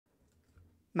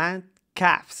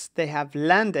MATCAPS, they have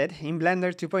landed in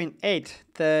Blender 2.8,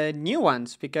 the new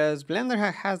ones, because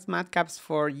Blender has MATCAPS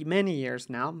for many years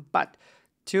now, but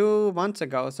 2 months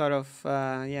ago,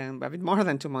 yeah, a bit more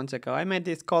than 2 months ago, I made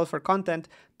this call for content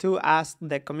to ask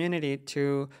the community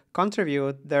to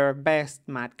contribute their best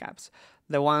MATCAPs,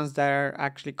 the ones that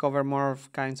actually cover more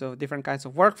of different kinds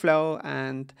of workflow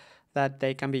and that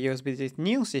they can be used with this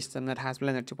new system that has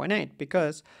Blender 2.8,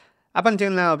 because up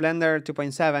until now, Blender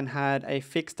 2.7 had a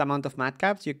fixed amount of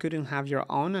matcaps. You couldn't have your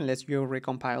own unless you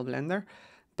recompile Blender,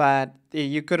 but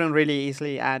you couldn't really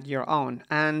easily add your own.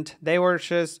 And they were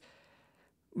just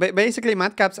basically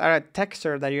matcaps are a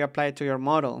texture that you apply to your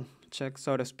model,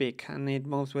 so to speak, and it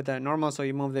moves with the normal. So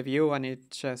you move the view, and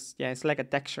it just it's like a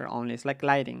texture only. It's like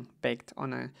lighting baked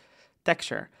on a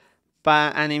texture.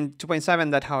 And in 2.7,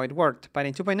 that's how it worked. But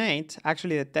in 2.8,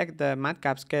 actually the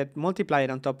matcaps get multiplied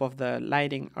on top of the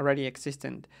lighting already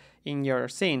existent in your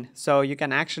scene. So you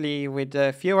can actually, with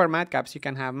fewer matcaps, you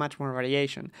can have much more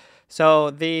variation. So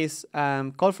this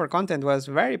call for content was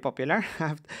very popular.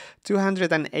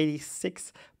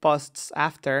 286 posts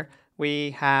after,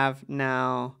 we have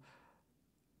now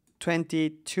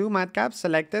 22 matcaps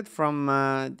selected from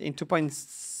in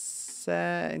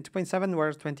 2.7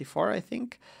 were 24, I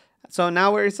think. So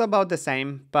now it's about the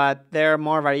same, but there are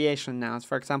more variation now.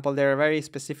 For example, there are very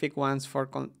specific ones for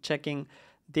checking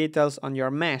details on your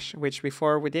mesh, which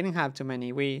before we didn't have too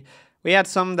many. We had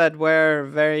some that were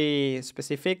very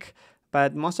specific,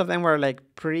 but most of them were like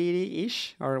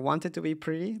pretty-ish or wanted to be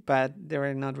pretty, but they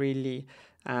were not really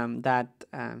that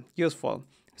useful.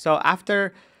 So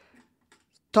after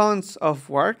tons of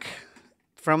work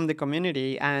from the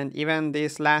community, and even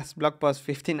this last blog post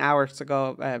 15 hours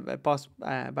ago, a post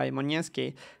by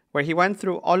Monieski, where he went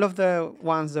through all of the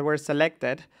ones that were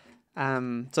selected.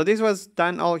 So this was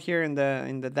done all here in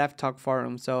the Dev Talk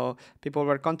forum. So people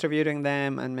were contributing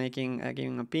them and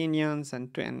giving opinions, and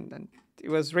it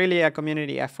was really a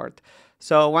community effort.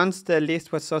 So once the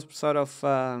list was sort of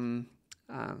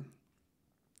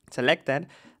selected,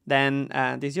 then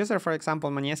this user, for example,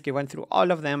 Monieski, went through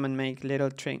all of them and made little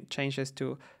changes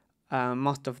to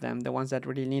most of them, the ones that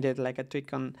really needed like a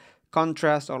tweak on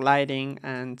contrast or lighting.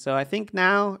 And so I think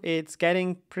now it's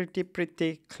getting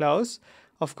pretty close.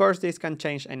 Of course, this can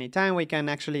change anytime. We can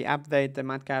actually update the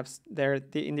matcaps, the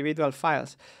individual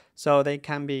files, so they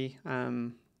can be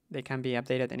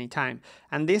updated anytime.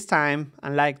 And this time,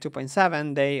 unlike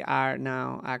 2.7, they are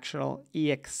now actual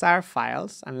EXR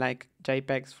files, unlike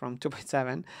JPEGs from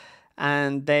 2.7,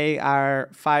 and they are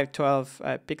 512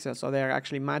 pixels, so they are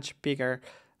actually much bigger,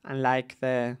 unlike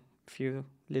the few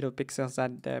little pixels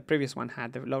that the previous one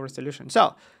had, the low resolution.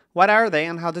 So what are they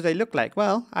and how do they look like?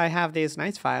 Well, I have this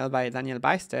nice file by Daniel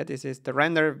Beisted. This is the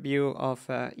render view of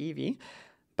Eevee.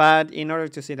 But in order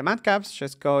to see the matcaps,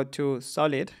 just go to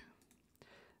Solid.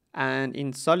 And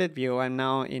in Solid View, I'm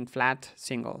now in flat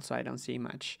single, so I don't see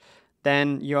much.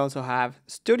 Then you also have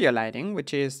Studio Lighting,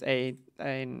 which is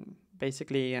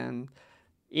basically an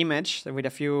image with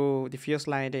a few diffuse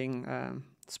lighting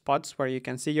spots where you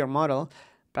can see your model.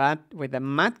 But with the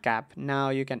matcap, now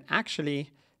you can actually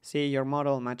see your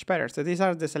model much better. So these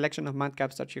are the selection of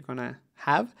matcaps that you're gonna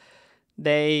have.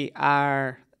 They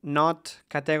are not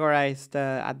categorized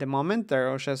at the moment.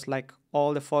 They're just like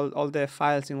all the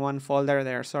files in one folder.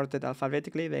 They are sorted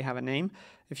alphabetically. They have a name.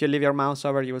 If you leave your mouse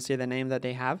over, you will see the name that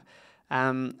they have.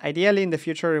 Ideally, in the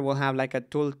future, it will have like a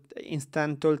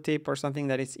instant tooltip or something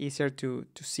that is easier to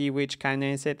see which kind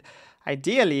is it.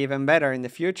 Ideally, even better in the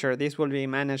future, this will be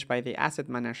managed by the asset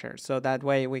manager. So that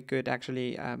way we could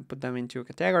actually put them into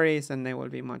categories and they will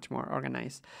be much more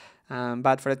organized.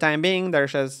 But for the time being, they're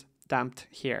just dumped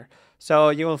here. So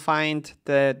you will find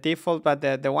the default, but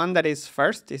the one that is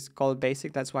first is called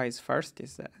basic. That's why it's first. It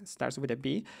starts with a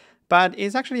B. But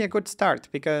it's actually a good start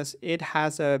because it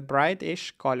has a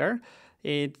bright-ish color.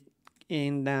 It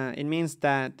means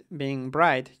that being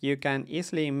bright, you can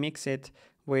easily mix it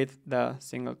with the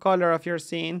single color of your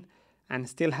scene and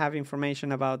still have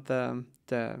information about your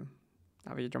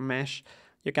mesh.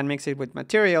 You can mix it with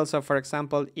material. So for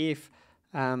example, if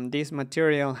this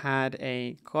material had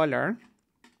a color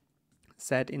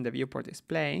set in the viewport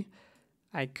display,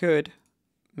 I could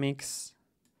mix.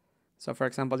 So for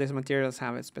example, these materials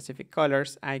have specific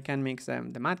colors. I can mix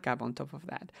the matcap on top of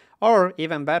that. Or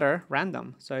even better,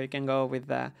 random. So you can go with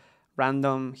the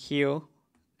random hue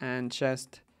and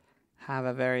just have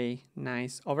a very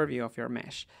nice overview of your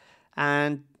mesh.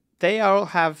 And they all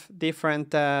have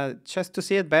different, just to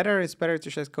see it better, it's better to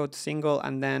just go to single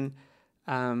and then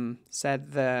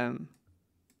set the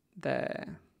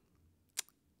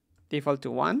default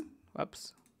to 1.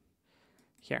 Whoops.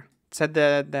 Here. set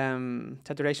the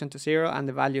saturation to 0 and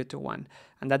the value to 1,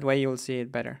 and that way you'll see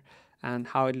it better and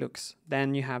how it looks.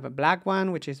 Then you have a black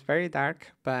one, which is very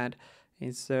dark, but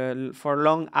it's for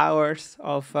long hours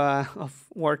of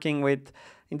working with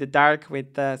in the dark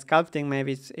with sculpting.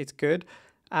 Maybe it's good.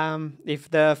 If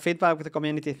the feedback with the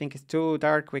community think it's too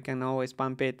dark, we can always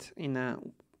bump it in a.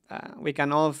 We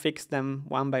can all fix them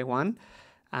one by one.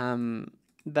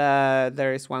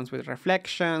 There is ones with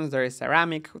reflections. There is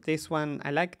ceramic. This one,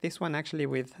 I like this one actually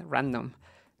with random.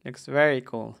 Looks very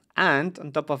cool. And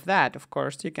on top of that, of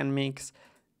course, you can mix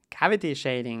cavity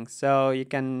shading. So you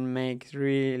can make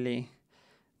really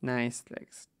nice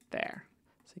like there.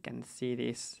 So you can see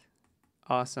this.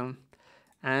 Awesome.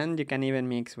 And you can even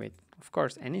mix with, of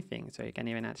course, anything. So you can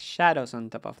even add shadows on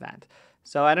top of that.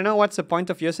 So I don't know what's the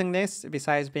point of using this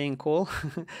besides being cool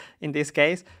in this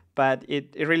case, but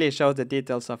it really shows the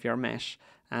details of your mesh.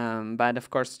 But of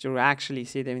course, to actually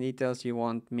see the details, you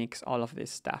won't mix all of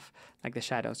this stuff, like the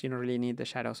shadows. You don't really need the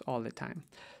shadows all the time.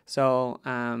 So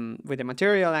with the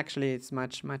material, actually, it's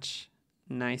much, much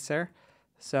nicer.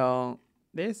 So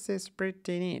this is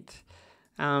pretty neat.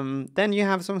 Then you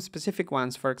have some specific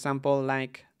ones, for example,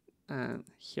 like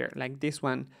here, like this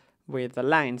one with the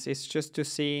lines. It's just to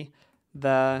see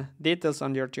the details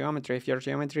on your geometry. If your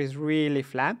geometry is really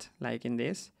flat, like in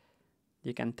this,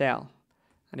 you can tell.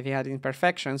 And if you had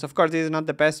imperfections, of course, this is not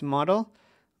the best model,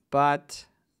 but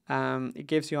it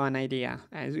gives you an idea.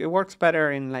 And it works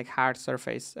better in like hard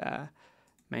surface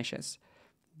meshes.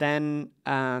 Then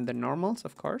the normals,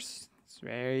 of course, it's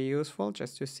very useful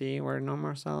just to see where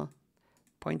normals are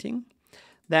pointing.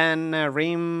 Then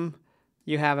rim,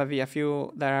 you have a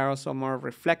few that are also more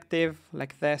reflective,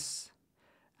 like this.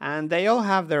 And they all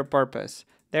have their purpose.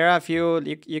 There are a few,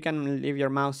 you can leave your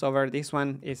mouse over. This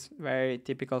one is very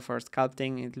typical for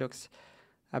sculpting. It looks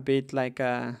a bit like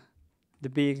the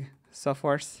big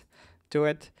softwares to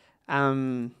it.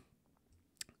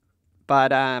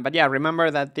 But yeah, remember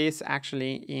that this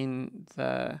actually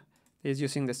is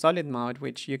using the solid mode,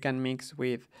 which you can mix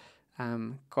with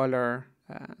color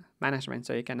management.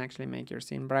 So you can actually make your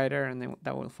scene brighter, and then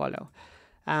that will follow.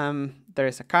 There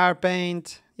is a car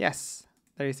paint. Yes.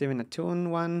 There is even a tune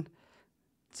one.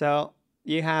 So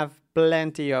you have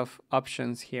plenty of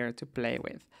options here to play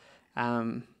with.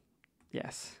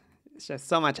 Yes, it's just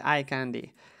so much eye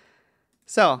candy.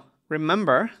 So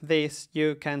remember this,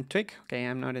 you can tweak. Okay,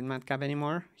 I'm not in MATCAP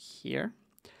anymore here.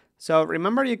 So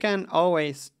remember, you can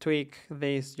always tweak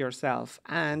this yourself,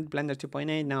 and Blender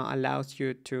 2.8 now allows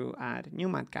you to add new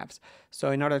MATCAPs.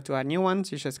 So in order to add new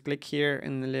ones, you just click here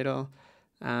in the little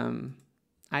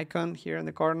icon here in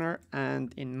the corner,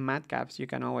 and in MATCAPS you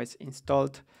can always install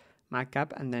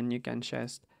MATCAP, and then you can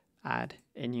just add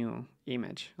a new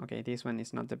image. Okay, this one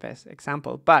is not the best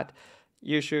example, but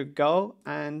you should go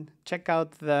and check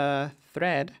out the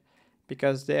thread,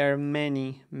 because there are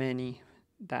many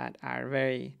that are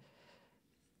very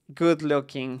good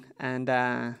looking, and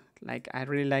like I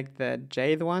really like the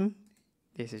jade one.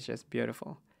 This is just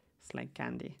beautiful. It's like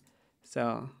candy.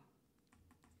 So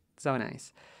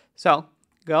nice. So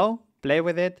go play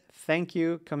with it. Thank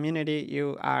you, community.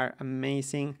 You are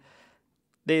amazing.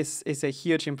 This is a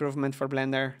huge improvement for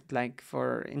Blender, like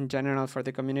for in general for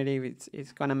the community.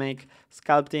 It's gonna make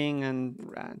sculpting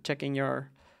and checking your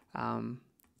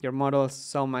models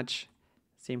so much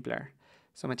simpler,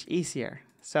 so much easier.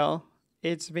 So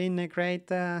it's been a great.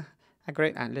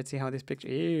 Let's see how this picture.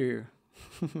 Ew.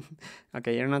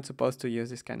 Okay, you're not supposed to use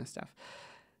this kind of stuff.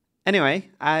 Anyway,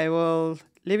 I will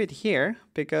leave it here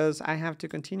because I have to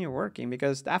continue working,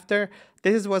 because after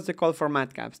this was the call for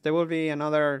MATCAPs. There will be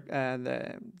another,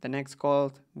 the next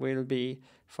call will be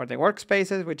for the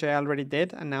workspaces, which I already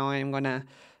did, and now I'm gonna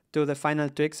do the final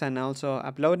tweaks and also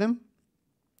upload them.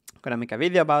 I'm gonna make a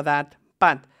video about that,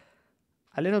 but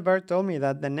a little bird told me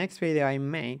that the next video I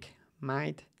make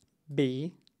might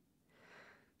be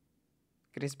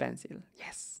Grease Pencil.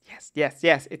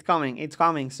 Yes, it's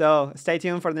coming. So stay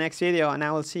tuned for the next video, and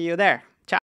I will see you there.